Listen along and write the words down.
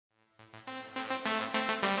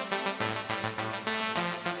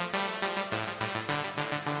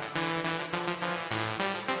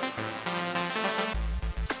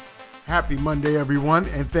Happy Monday, everyone,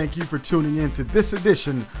 and thank you for tuning in to this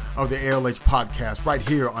edition of the ALH podcast right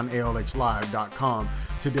here on alhlive.com.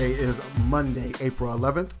 Today is Monday, April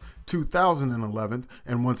 11th, 2011,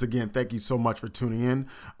 and once again, thank you so much for tuning in.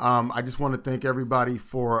 I just want to thank everybody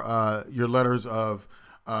for your letters of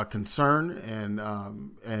concern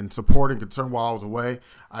and support and concern while I was away.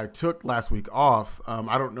 I took last week off.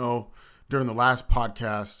 I don't know, during the last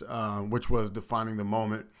podcast, which was Defining the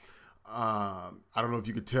Moment, I don't know if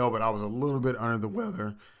you could tell, but I was a little bit under the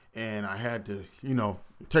weather and I had to,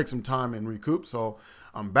 take some time and recoup. So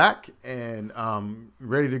I'm back and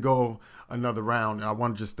ready to go another round. And I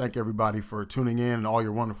want to just thank everybody for tuning in and all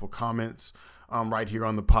your wonderful comments right here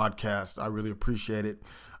on the podcast. I really appreciate it.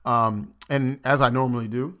 And as I normally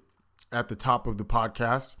do at the top of the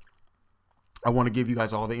podcast, I want to give you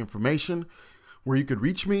guys all the information where you could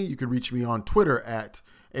reach me. You could reach me on Twitter at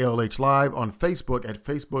ALH Live, on Facebook at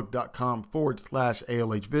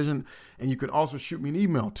facebook.com/ALH Vision. And you can also shoot me an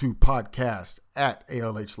email to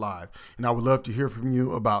podcast@ALH Live. And I would love to hear from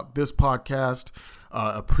you about this podcast,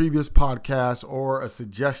 a previous podcast, or a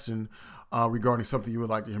suggestion regarding something you would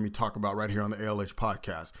like to hear me talk about right here on the ALH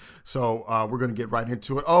podcast. So we're going to get right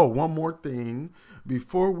into it. Oh, one more thing.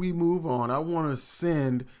 Before we move on, I want to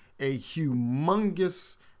send a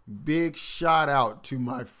humongous big shout out to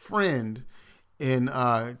my friend in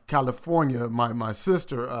California, my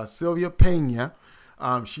sister, Sylvia Pena.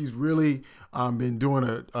 She's really been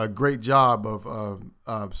doing a great job of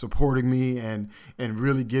supporting me and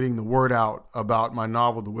really getting the word out about my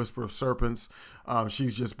novel, The Whisper of Serpents.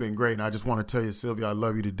 She's just been great. And I just want to tell you, Sylvia, I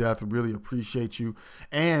love you to death. I really appreciate you.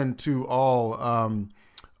 And to all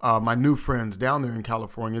my new friends down there in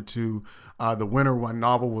California, to the winner of my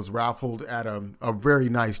novel was raffled at a very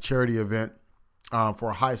nice charity event for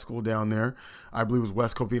a high school down there. I believe it was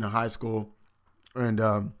West Covina High School. And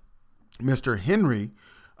Mr. Henry,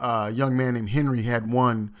 a young man named Henry, had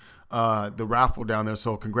won the raffle down there.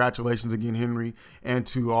 So congratulations again, Henry, and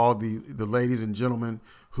to all the ladies and gentlemen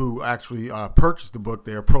who actually purchased the book.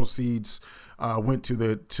 Their proceeds went to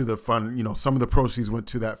the fund. Some of the proceeds went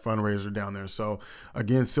to that fundraiser down there. So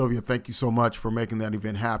again, Sylvia, thank you so much for making that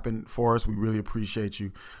event happen for us. We really appreciate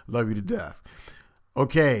you. Love you to death.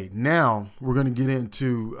 Okay, now we're going to get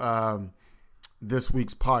into this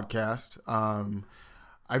week's podcast.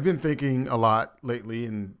 I've been thinking a lot lately,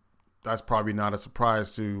 and that's probably not a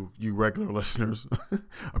surprise to you regular listeners.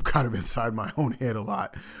 I'm kind of inside my own head a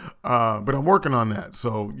lot, but I'm working on that,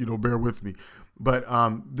 so bear with me. But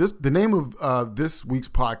the name of this week's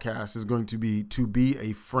podcast is going to be "To Be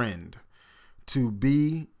a Friend." To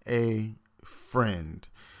be a friend,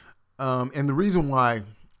 and the reason why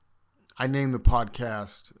I named the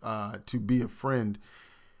podcast "To Be a Friend"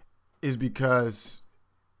 is because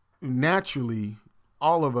naturally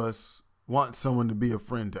all of us want someone to be a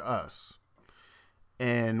friend to us.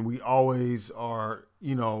 And we always are,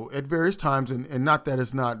 at various times, and not that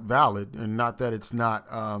it's not valid and not that it's not,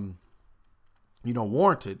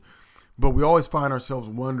 warranted, but we always find ourselves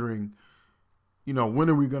wondering, when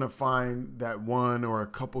are we going to find that one or a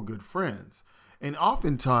couple good friends? And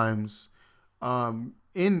oftentimes,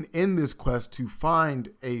 in this quest to find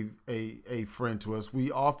a friend to us,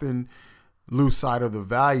 we often lose sight of the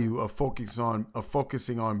value of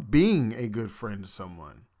focusing on being a good friend to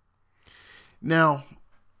someone. Now,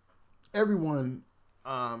 everyone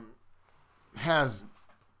has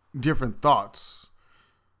different thoughts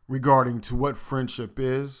regarding to what friendship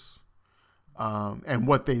is, and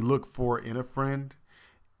what they look for in a friend,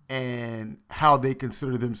 and how they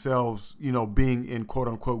consider themselves, being in quote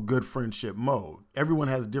unquote good friendship mode. Everyone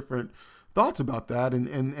has different thoughts about that,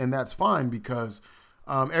 and that's fine, because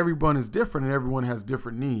everyone is different and everyone has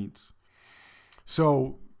different needs.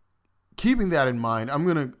 So keeping that in mind, I'm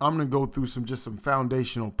gonna go through some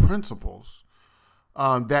foundational principles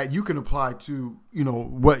that you can apply to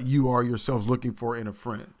what you are yourselves looking for in a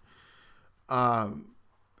friend.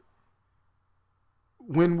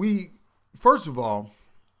 When we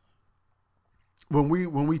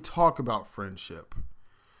talk about friendship,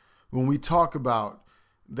 when we talk about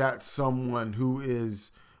that someone who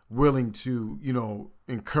is willing to,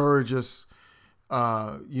 encourage us,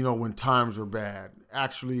 when times are bad,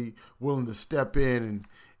 actually willing to step in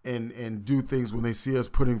and do things when they see us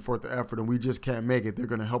putting forth the effort and we just can't make it. They're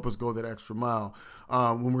going to help us go that extra mile.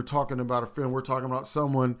 When we're talking about a friend, we're talking about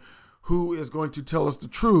someone who is going to tell us the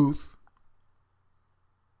truth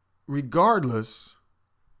regardless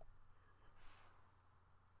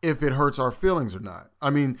if it hurts our feelings or not. I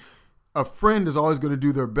mean, a friend is always going to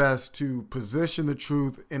do their best to position the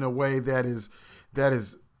truth in a way that is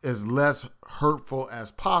as less hurtful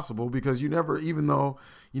as possible, because you never, even though,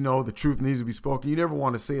 the truth needs to be spoken, you never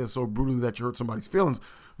want to say it so brutally that you hurt somebody's feelings.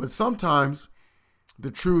 But sometimes the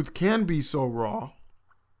truth can be so raw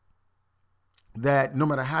that no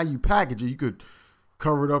matter how you package it, you could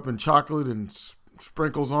cover it up in chocolate and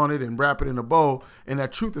sprinkles on it and wrap it in a bow, and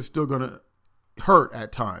that truth is still going to hurt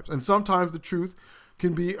at times. And sometimes the truth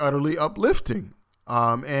can be utterly uplifting,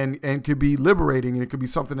 and could be liberating, and it could be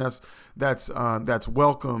something that's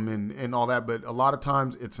welcome and all that. But a lot of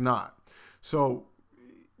times it's not. So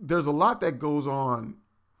there's a lot that goes on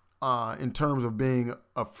in terms of being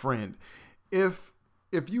a friend. If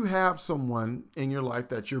you have someone in your life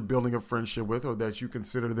that you're building a friendship with, or that you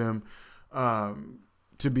consider them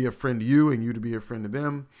to be a friend to you and you to be a friend to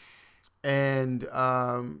them, and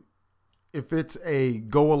if it's a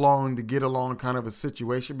go along to get along kind of a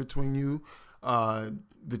situation between you,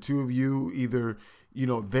 the two of you, either,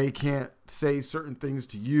 they can't say certain things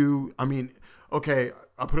to you. I mean, okay,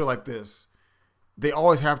 I'll put it like this. They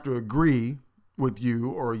always have to agree with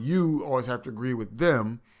you, or you always have to agree with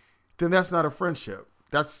them. Then that's not a friendship.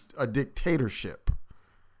 That's a dictatorship.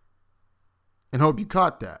 And hope you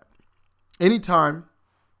caught that. Anytime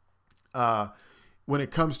when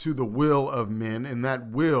it comes to the will of men, and that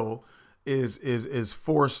will is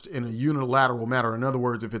forced in a unilateral manner. In other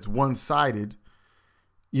words, if it's one-sided,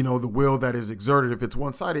 the will that is exerted, if it's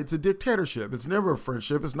one-sided, it's a dictatorship. It's never a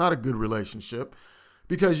friendship. It's not a good relationship,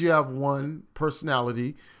 because you have one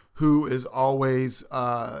personality who is always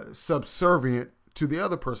subservient to the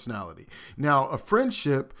other personality. Now, a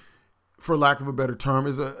friendship, for lack of a better term,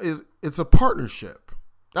 it's a partnership.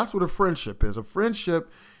 That's what a friendship is. A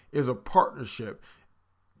friendship is a partnership.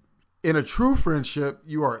 In a true friendship,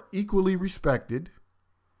 you are equally respected.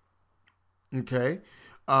 Okay.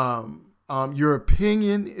 Your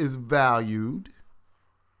opinion is valued.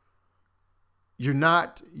 You're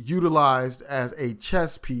not utilized as a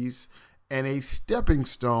chess piece and a stepping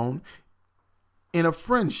stone in a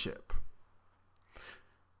friendship.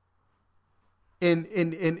 In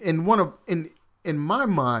my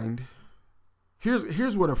mind,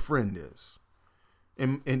 here's what a friend is.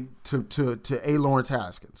 To A. Lawrence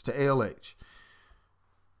Haskins, to ALH.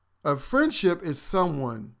 A friendship is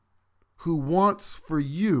someone who wants for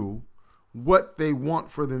you what they want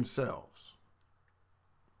for themselves.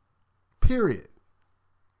 Period.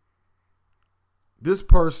 This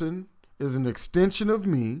person is an extension of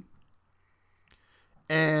me,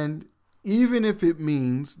 and even if it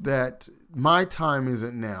means that my time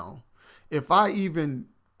isn't now, if I even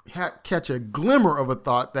catch a glimmer of a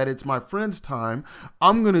thought that it's my friend's time,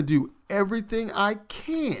 I'm going to do everything I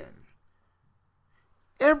can,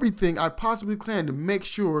 everything I possibly can, to make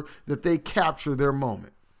sure that they capture their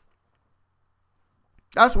moment.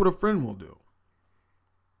 That's what a friend will do.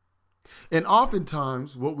 And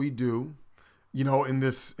oftentimes what we do, in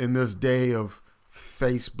this day of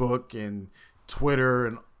Facebook and Twitter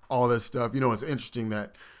and all this stuff, it's interesting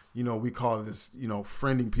that, we call this,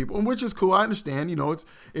 friending people, and which is cool. I understand,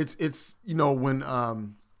 it's when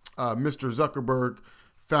Mr. Zuckerberg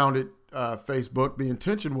founded Facebook, the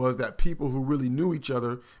intention was that people who really knew each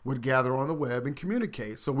other would gather on the web and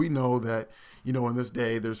communicate. So we know that, in this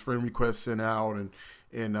day, there's friend requests sent out,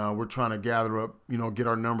 and we're trying to gather up, get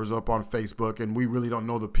our numbers up on Facebook, and we really don't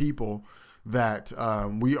know the people that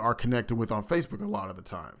we are connected with on Facebook a lot of the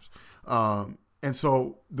times. And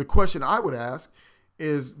so the question I would ask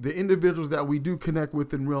is, the individuals that we do connect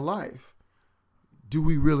with in real life, do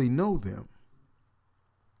we really know them?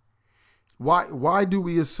 Why do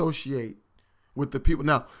we associate with the people?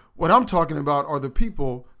 Now, what I'm talking about are the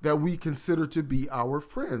people that we consider to be our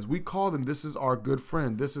friends. We call them, this is our good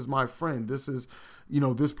friend. This is my friend. This is,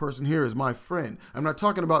 this person here is my friend. I'm not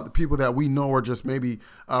talking about the people that we know are just maybe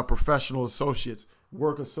professional associates,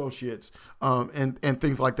 work associates, and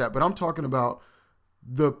things like that. But I'm talking about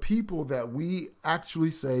the people that we actually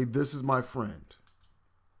say, this is my friend.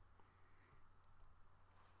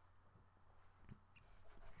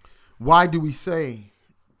 Why do we say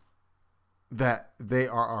that they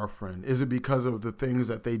are our friend? Is it because of the things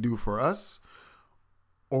that they do for us?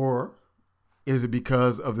 Or is it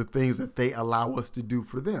because of the things that they allow us to do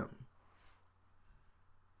for them?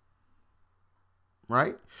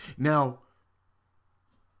 Right? Now,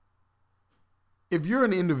 if you're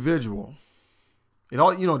an individual, it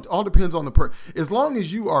all depends on the person. As long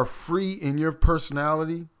as you are free in your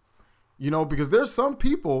personality, because there's some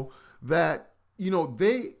people that,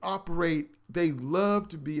 they love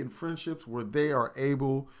to be in friendships where they are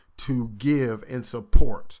able to give and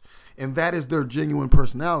support. And that is their genuine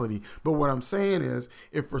personality. But what I'm saying is,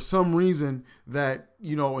 if for some reason that,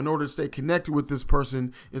 in order to stay connected with this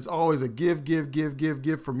person, it's always a give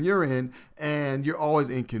from your end, and you're always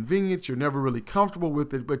inconvenienced, you're never really comfortable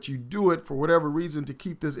with it, but you do it for whatever reason to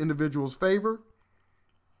keep this individual's favor,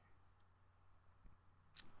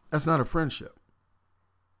 that's not a friendship.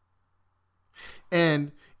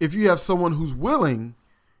 And if you have someone who's willing,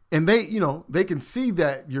 and they can see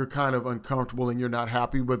that you're kind of uncomfortable and you're not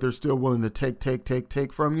happy, but they're still willing to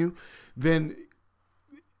take from you, then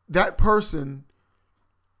that person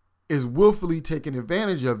is willfully taking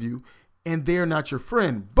advantage of you, and they're not your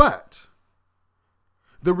friend. But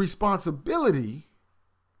the responsibility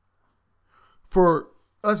for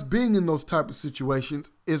us being in those type of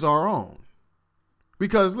situations is our own.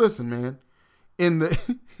 Because listen, man,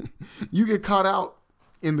 you get caught out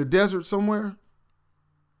in the desert somewhere,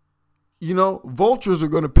 vultures are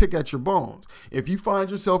going to pick at your bones. If you find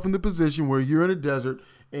yourself in the position where you're in a desert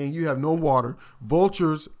and you have no water,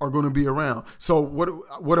 vultures are going to be around. So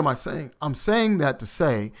what am I saying? I'm saying that to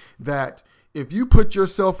say that if you put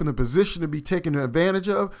yourself in a position to be taken advantage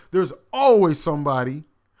of, there's always somebody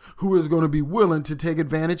who is going to be willing to take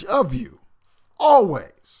advantage of you.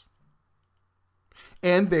 Always.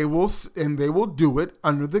 And they will do it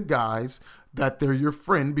under the guise that they're your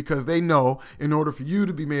friend, because they know in order for you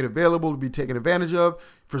to be made available, to be taken advantage of,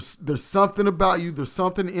 there's something about you, there's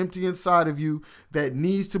something empty inside of you that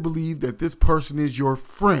needs to believe that this person is your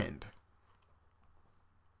friend.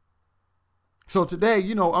 So today,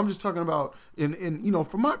 I'm just talking about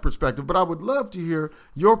from my perspective, but I would love to hear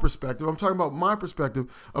your perspective. I'm talking about my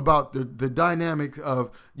perspective about the dynamics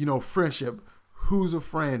of, friendship. Who's a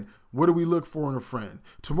friend? What do we look for in a friend?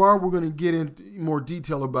 Tomorrow, we're going to get into more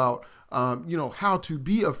detail about, how to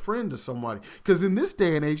be a friend to somebody. Because in this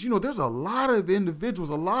day and age, there's a lot of individuals,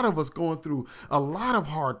 a lot of us going through a lot of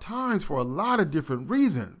hard times for a lot of different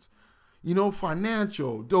reasons.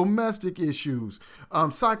 Financial, domestic issues,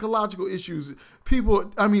 psychological issues.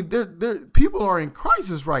 People are in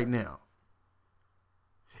crisis right now.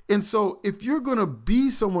 And so if you're going to be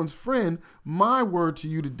someone's friend, my word to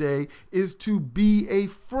you today is to be a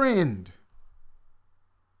friend.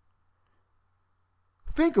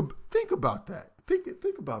 Think about that.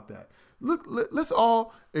 Think about that. Look, let's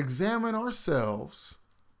all examine ourselves.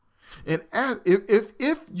 And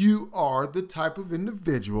if you are the type of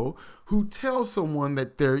individual who tells someone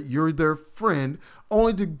that you're their friend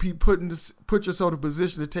only to be put yourself in a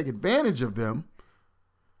position to take advantage of them,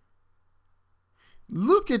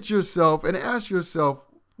 look at yourself and ask yourself,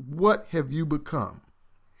 what have you become?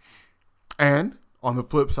 And on the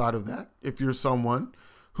flip side of that, if you're someone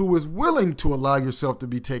who is willing to allow yourself to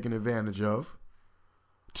be taken advantage of,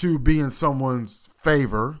 to be in someone's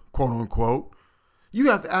favor, quote unquote, you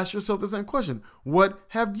have to ask yourself the same question. What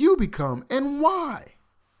have you become and why?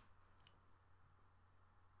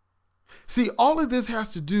 See, all of this has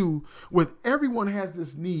to do with everyone has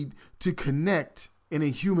this need to connect in a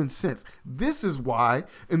human sense. This is why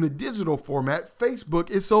in the digital format, Facebook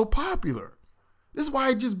is so popular. This is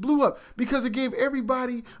why it just blew up, because it gave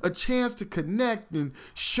everybody a chance to connect and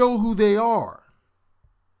show who they are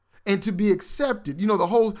and to be accepted. The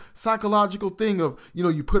whole psychological thing of,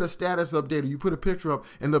 you put a status update or you put a picture up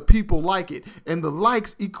and the people like it, and the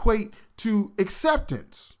likes equate to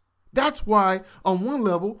acceptance. That's why on one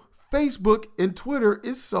level, Facebook and Twitter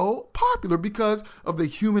is so popular, because of the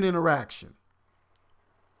human interaction.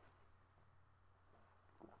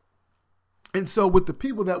 And so with the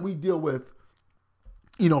people that we deal with,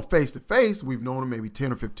 face to face, we've known them maybe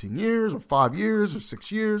 10 or 15 years or 5 years or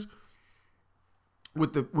 6 years.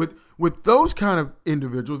 With those kind of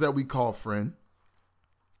individuals that we call friend,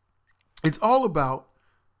 it's all about,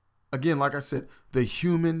 again, like I said, the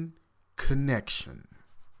human connection.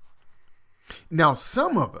 Now,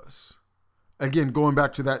 some of us, again, going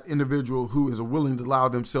back to that individual who is willing to allow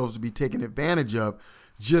themselves to be taken advantage of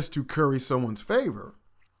just to curry someone's favor,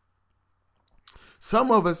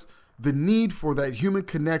 some of us, the need for that human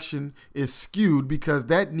connection is skewed because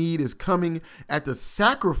that need is coming at the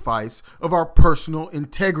sacrifice of our personal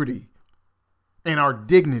integrity and our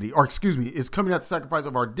dignity, it's coming at the sacrifice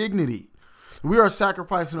of our dignity. We are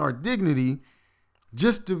sacrificing our dignity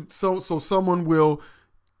just to so someone will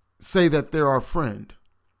say that they're our friend.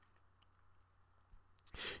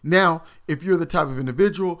 Now, if you're the type of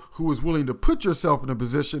individual who is willing to put yourself in a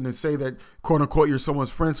position and say that, quote unquote, you're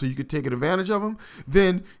someone's friend so you could take advantage of them,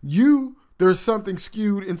 then there's something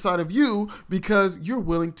skewed inside of you because you're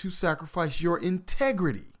willing to sacrifice your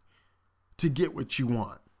integrity to get what you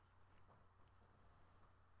want.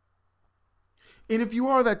 And if you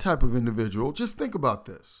are that type of individual, just think about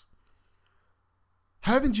this.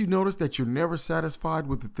 Haven't you noticed that you're never satisfied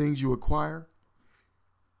with the things you acquire?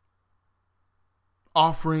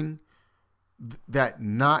 Offering that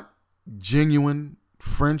not genuine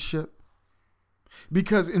friendship.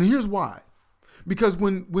 Because, and here's why. Because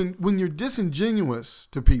when you're disingenuous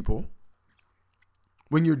to people,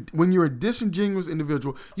 when you're a disingenuous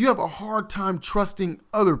individual, you have a hard time trusting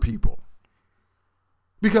other people.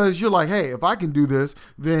 Because you're like, hey, if I can do this,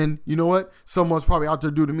 then you know what? Someone's probably out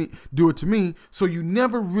there do it to me. So you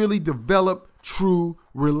never really develop true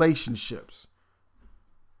relationships.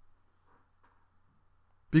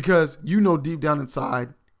 Because you know deep down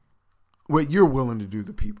inside what you're willing to do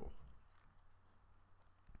to people.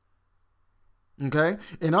 Okay?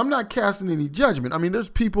 And I'm not casting any judgment. I mean, there's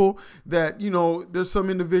people that, there's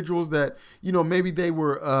some individuals that, maybe they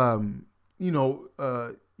were,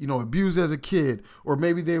 abused as a kid, or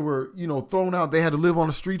maybe they were, thrown out. They had to live on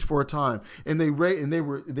the streets for a time, and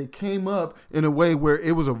they came up in a way where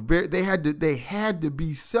it was they had to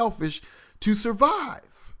be selfish to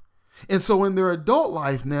survive. And so in their adult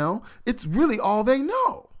life now, it's really all they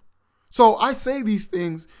know. So I say these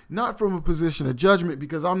things not from a position of judgment,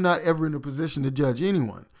 because I'm not ever in a position to judge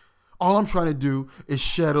anyone. All I'm trying to do is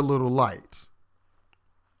shed a little light.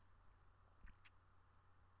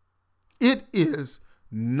 It is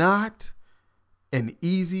not an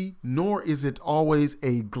easy, nor is it always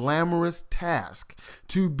a glamorous task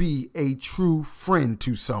to be a true friend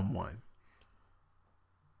to someone.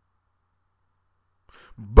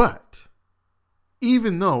 But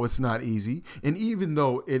even though it's not easy, and even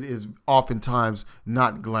though it is oftentimes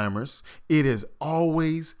not glamorous, it is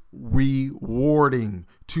always rewarding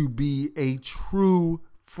to be a true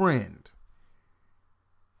friend.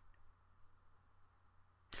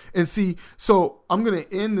 And see, so I'm going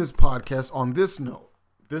to end this podcast on this note.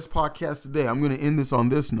 This podcast today, I'm going to end this on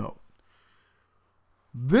this note.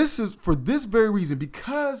 This is for this very reason,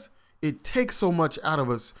 because it takes so much out of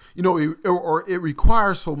us, or it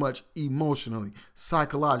requires so much emotionally,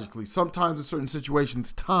 psychologically, sometimes in certain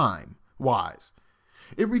situations, time-wise.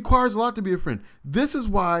 It requires a lot to be a friend. This is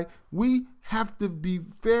why we have to be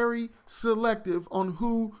very selective on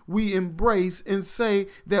who we embrace and say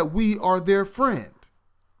that we are their friend.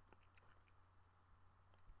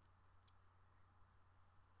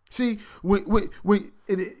 See,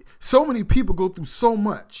 so many people go through so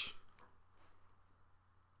much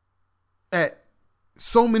at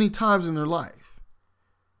so many times in their life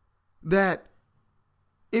that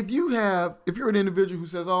if you're an individual who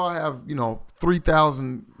says, oh, I have,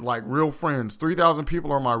 3,000 like real friends, 3,000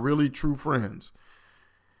 people are my really true friends.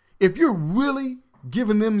 If you're really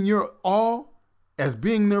giving them your all as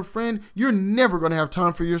being their friend, you're never going to have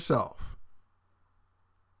time for yourself.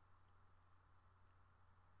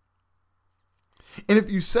 And if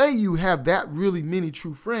you say you have that really many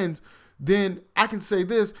true friends, then I can say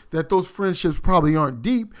this, that those friendships probably aren't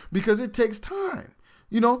deep, because it takes time,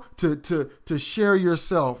 to share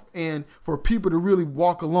yourself, and for people to really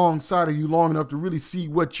walk alongside of you long enough to really see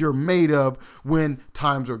what you're made of when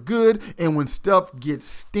times are good and when stuff gets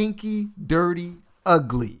stinky, dirty,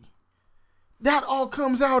 ugly. That all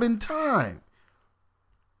comes out in time.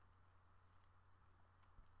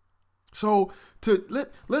 So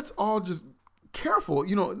let's all just careful,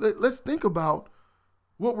 let's think about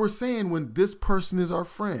what we're saying when this person is our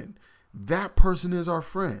friend, that person is our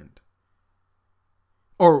friend,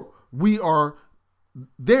 or we are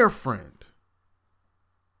their friend.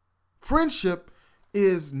 Friendship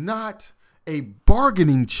is not a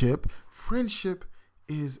bargaining chip. Friendship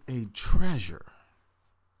is a treasure.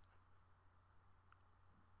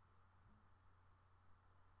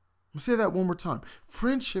 I'll say that one more time.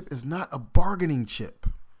 Friendship is not a bargaining chip.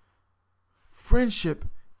 Friendship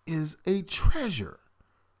is a treasure.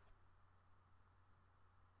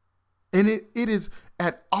 And it is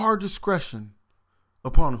at our discretion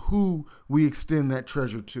upon who we extend that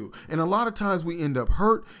treasure to. And a lot of times we end up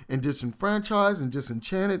hurt and disenfranchised and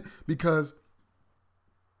disenchanted because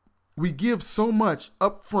we give so much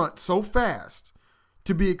up front so fast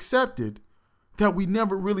to be accepted that we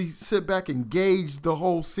never really sit back and gauge the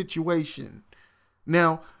whole situation.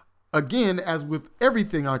 Now, again, as with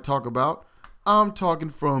everything I talk about, I'm talking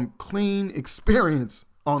from clean experience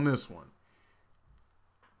on this one.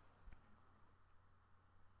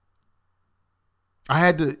 I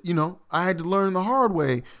had to learn the hard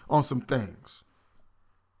way on some things.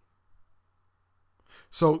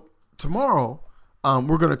 So tomorrow,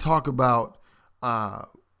 we're going to talk about,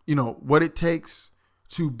 what it takes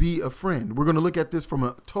to be a friend. We're going to look at this from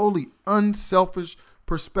a totally unselfish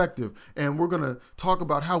perspective. And we're going to talk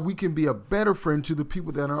about how we can be a better friend to the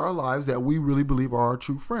people that are in our lives that we really believe are our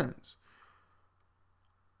true friends.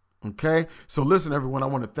 Okay, so listen, everyone, I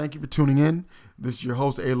want to thank you for tuning in. This is your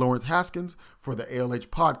host, A. Lawrence Haskins, for the ALH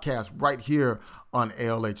podcast right here on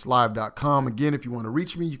ALHlive.com. Again, if you want to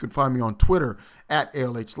reach me, you can find me on Twitter at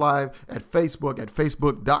ALHlive, at Facebook at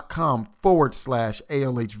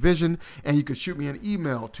facebook.com/ALHvision, and you can shoot me an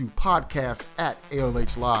email to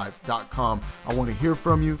podcast@ALHlive.com. I want to hear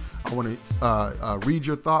from you. I want to read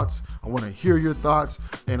your thoughts. I want to hear your thoughts,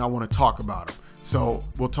 and I want to talk about them. So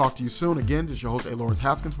we'll talk to you soon. Again, this is your host, A. Lawrence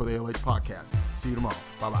Haskins, for the ALH podcast. See you tomorrow.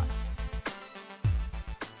 Bye-bye.